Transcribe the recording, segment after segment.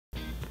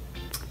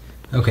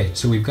Okay,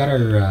 so we've got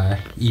our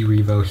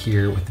ERevo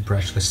here with the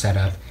brushless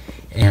setup,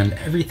 and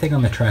everything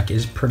on the truck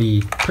is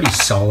pretty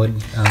solid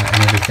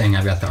and everything.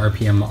 I've got the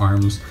RPM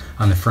arms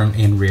on the front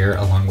and rear,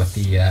 along with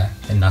the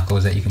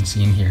knuckles that you can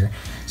see in here.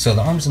 So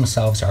the arms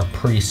themselves are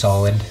pretty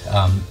solid.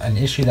 An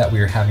issue that we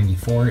were having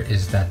before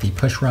is that the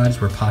push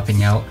rods were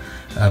popping out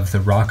of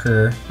the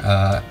rocker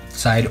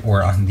side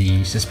or on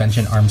the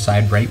suspension arm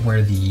side, right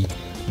where the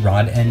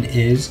rod end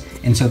is,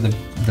 and so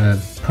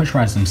the push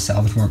rods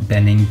themselves weren't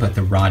bending, but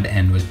the rod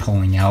end was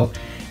pulling out,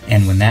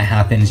 and when that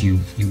happens you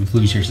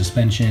lose your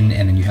suspension,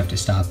 and then you have to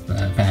stop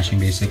bashing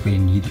basically,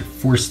 and you either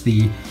force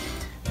the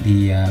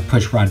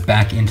push rod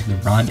back into the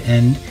rod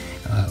end,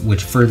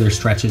 which further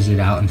stretches it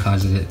out and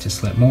causes it to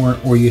slip more,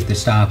 or you have to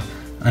stop,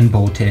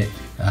 unbolt it,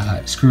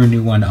 screw a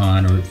new one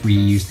on, or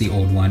reuse the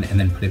old one and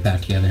then put it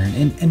back together.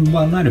 And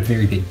while not a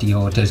very big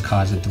deal, it does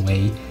cause a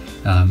delay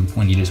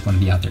when you just want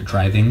to be out there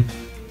driving.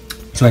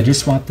 So I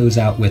just swapped those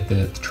out with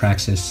the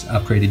Traxxas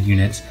upgraded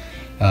units,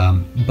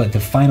 but the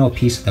final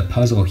piece of the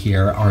puzzle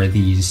here are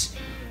these,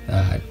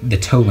 the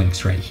toe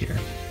links right here.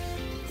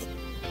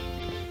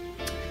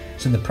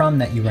 So the problem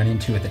that you run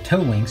into with the toe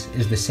links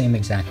is the same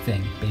exact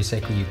thing.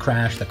 Basically you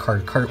crash, the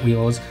car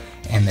cartwheels,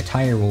 and the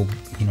tire will,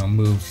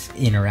 move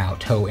in or out,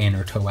 toe in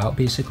or toe out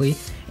basically,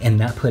 and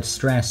that puts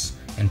stress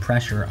and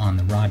pressure on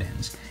the rod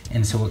ends.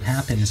 And so what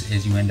happens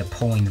is you end up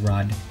pulling the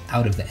rod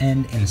out of the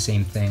end, and the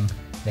same thing,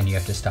 then you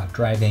have to stop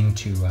driving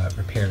to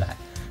repair that.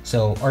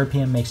 So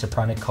RPM makes a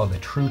product called the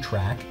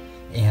TrueTrack,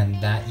 and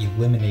that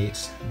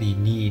eliminates the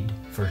need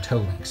for toe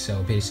links.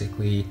 So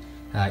basically,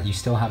 you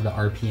still have the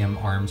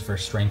RPM arms for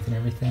strength and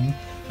everything,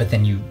 but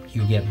then you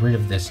get rid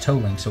of this toe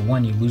link. So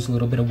one, you lose a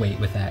little bit of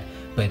weight with that,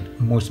 but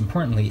most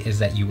importantly is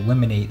that you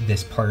eliminate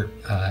this part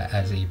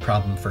as a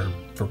problem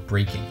for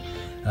braking.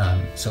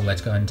 So let's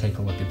go ahead and take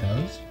a look at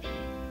those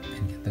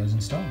and get those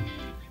installed.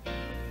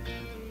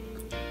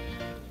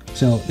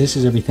 So this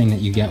is everything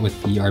that you get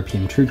with the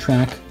RPM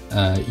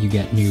TrueTrack. You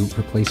get new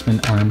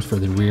replacement arms for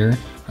the rear,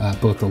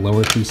 both the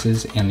lower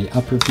pieces and the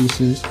upper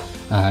pieces.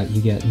 You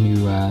get new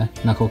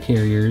knuckle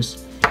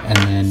carriers, and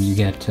then you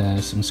get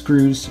some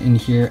screws in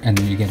here, and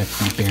then you get a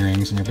few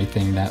bearings and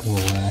everything that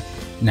will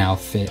now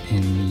fit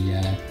in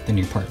the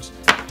new parts.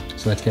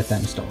 So let's get that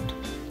installed.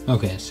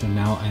 Okay, so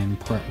now I'm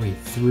partway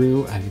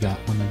through. I've got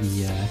one of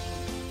the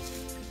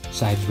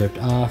sides ripped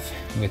off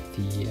with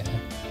the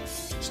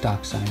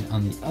stock side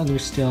on the other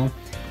still,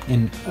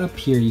 and up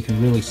here you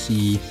can really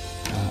see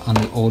on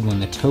the old one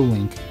the toe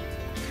link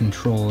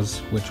controls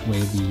which way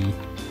the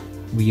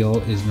wheel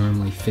is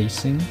normally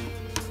facing,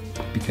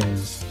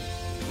 because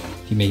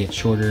if you make it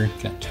shorter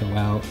you got toe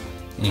out,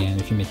 and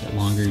if you make it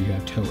longer you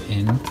have toe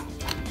in.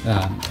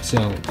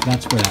 So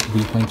that's where that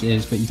weak link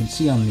is, but you can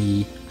see on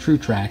the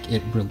TrueTrack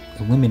it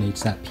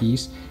eliminates that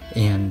piece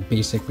and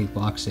basically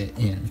locks it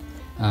in.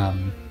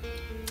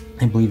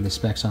 I believe the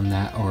specs on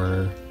that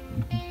are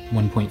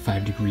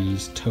 1.5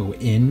 degrees toe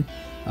in,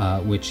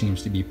 which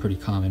seems to be pretty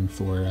common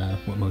for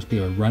what most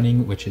people are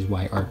running, which is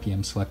why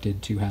RPM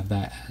selected to have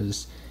that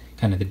as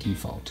kind of the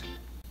default.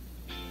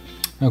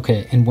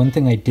 Okay, and one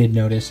thing I did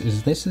notice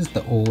is this is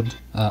the old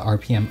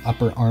RPM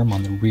upper arm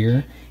on the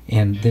rear,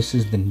 and this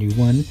is the new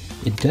one.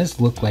 It does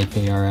look like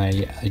they are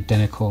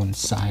identical in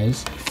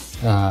size,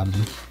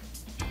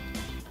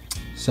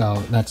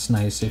 so that's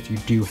nice if you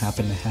do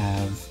happen to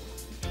have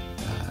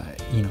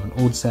an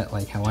old set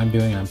like how I'm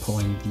doing, and I'm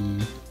pulling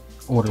the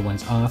older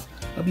ones off.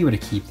 I'll be able to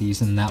keep these,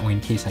 and that way in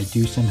case I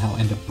do somehow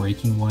end up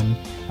breaking one,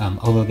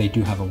 although they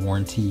do have a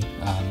warranty,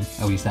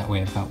 at least that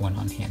way I've got one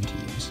on hand to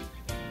use.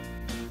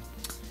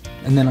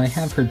 And then I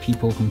have heard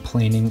people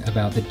complaining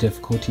about the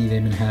difficulty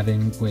they've been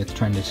having with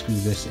trying to screw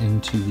this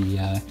into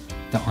the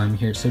arm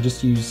here. So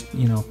just use,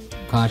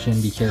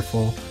 caution, be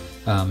careful,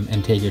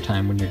 and take your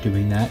time when you're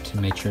doing that to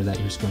make sure that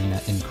you're screwing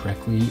that in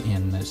correctly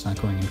and that it's not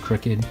going in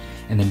crooked.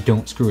 And then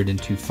don't screw it in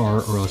too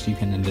far, or else you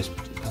can end up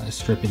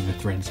stripping the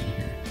threads in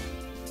here.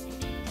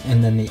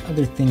 And then the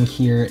other thing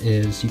here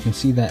is you can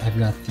see that I've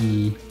got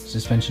the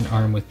suspension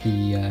arm with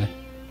the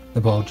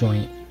ball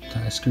joint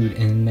screwed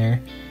in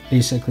there.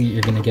 Basically,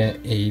 you're going to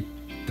get the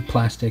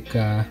plastic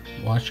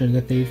washer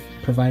that they've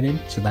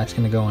provided, so that's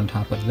going to go on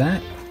top of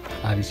that.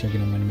 Obviously, you're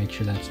going to want to make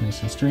sure that's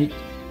nice and straight,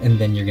 and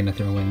then you're going to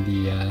throw in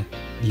the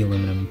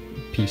aluminum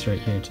piece right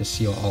here to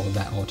seal all of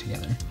that all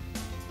together.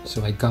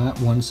 So I got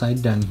one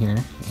side done here,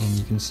 and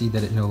you can see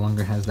that it no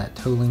longer has that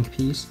toe link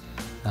piece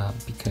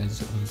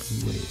because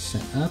of the way it's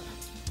set up.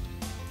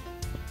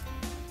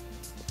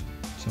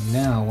 So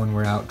now when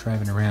we're out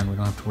driving around, we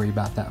don't have to worry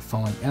about that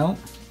falling out.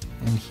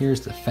 And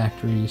here's the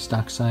factory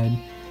stock side.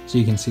 So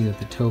you can see that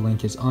the toe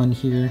link is on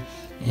here,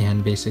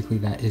 and basically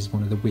that is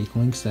one of the weak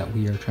links that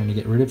we are trying to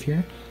get rid of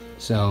here.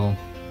 So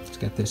let's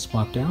get this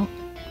swapped out